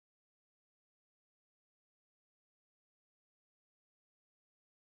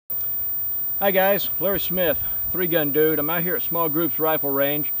Hi guys, Larry Smith, 3-gun dude. I'm out here at Small Groups Rifle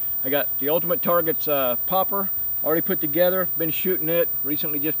Range. I got the Ultimate Targets popper already put together, been shooting it,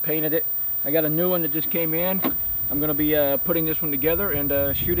 recently just painted it. I got a new one that just came in. I'm going to be putting this one together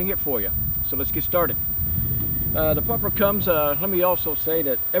and shooting it for you. So let's get started. The popper comes, let me also say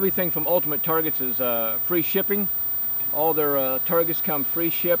that everything from Ultimate Targets is free shipping. All their targets come free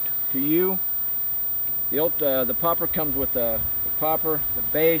shipped to you. The popper comes with the popper, the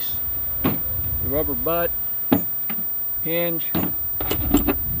base, the rubber butt, hinge,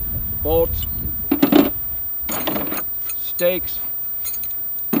 bolts, stakes.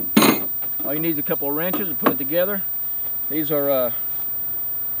 All you need is a couple of wrenches to put it together. These are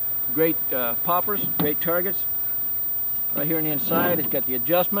great poppers, great targets. Right here on the inside, it's got the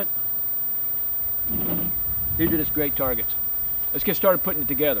adjustment. These are just great targets. Let's get started putting it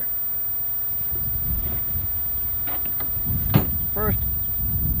together. First,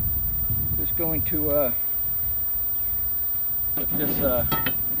 just going to put this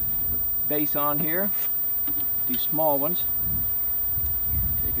base on here, these small ones.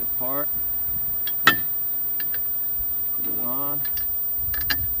 Take it apart, put it on.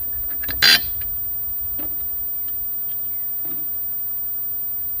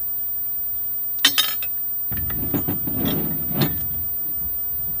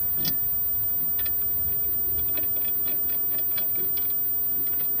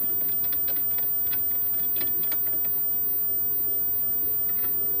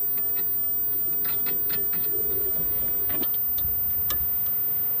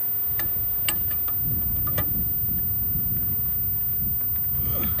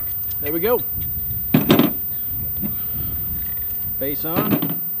 There we go. Base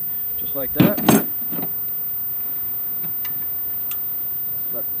on, just like that.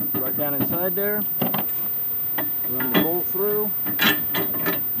 Right down inside there. Run the bolt through.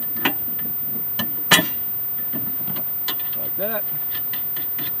 Like that.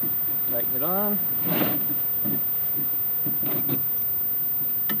 Tighten it on.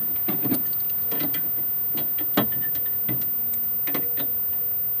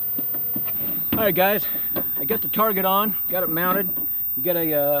 Alright guys, I got the target on, got it mounted. You got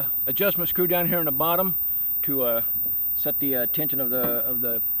a adjustment screw down here in the bottom to set the tension of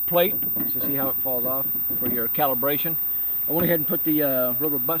the plate to see how it falls off for your calibration. I went ahead and put the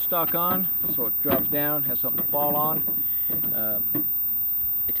rubber buttstock on so it drops down, has something to fall on.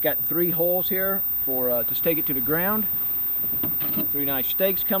 It's got 3 holes here for to stake it to the ground. 3 nice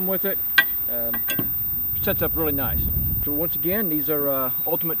stakes come with it. Sets up really nice. So once again, these are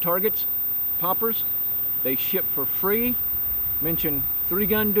Ultimate Targets poppers. They ship for free. Mention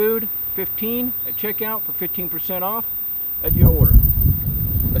 3-gun dude 15 at checkout for 15% off at your order.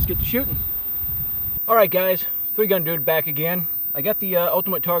 Let's get to shooting. Alright guys, 3-gun dude back again. I got the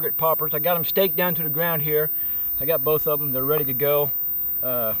Ultimate Target poppers. I got them staked down to the ground here. I got both of them. They're ready to go.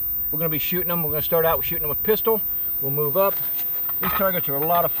 We're going to be shooting them. We're going to start out with shooting them with pistol. We'll move up. These targets are a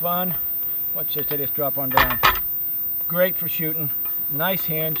lot of fun. Watch this, they just drop on down. Great for shooting. Nice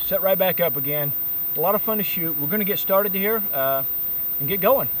hinge, set right back up again. A lot of fun to shoot. We're going to get started here and get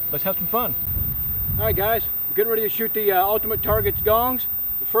going. Let's have some fun. All right guys, we're getting ready to shoot the Ultimate Targets gongs.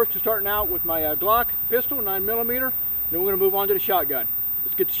 First, we're starting out with my Glock pistol, 9mm. Then we're going to move on to the shotgun.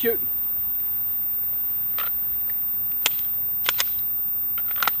 Let's get to shooting.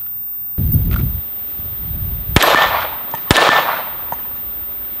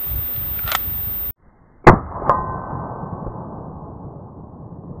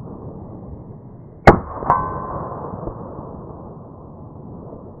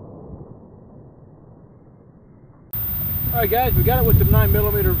 Alright guys, we got it with the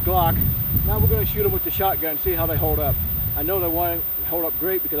 9mm Glock. Now we're going to shoot them with the shotgun, see how they hold up. I know they want to hold up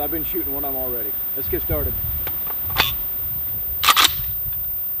great because I've been shooting one of them already. Let's get started.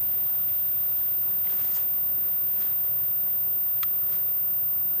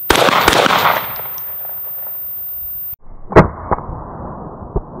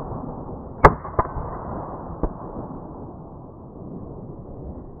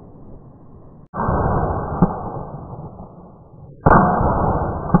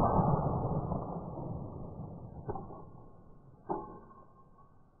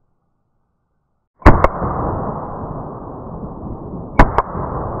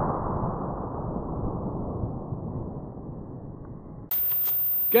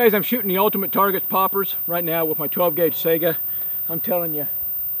 Guys, I'm shooting the Ultimate Targets poppers right now with my 12-gauge Sega. I'm telling you,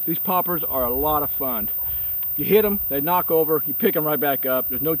 these poppers are a lot of fun. You hit them, they knock over, you pick them right back up.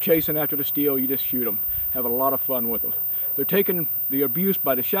 There's no chasing after the steel, you just shoot them. Have a lot of fun with them. They're taking the abuse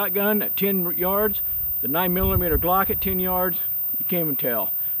by the shotgun at 10 yards, the 9mm Glock at 10 yards. You can't even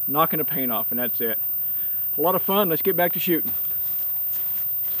tell. knocking the paint off, and that's it. A lot of fun. Let's get back to shooting.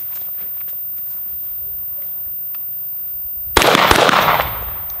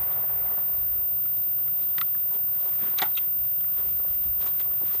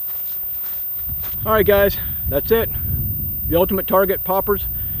 All right, guys, that's it. The ultimate target poppers.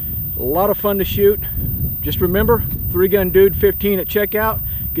 A lot of fun to shoot. Just remember, 3gundude 15 at checkout.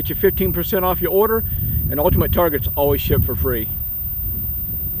 Get you 15% off your order, and ultimate targets always ship for free.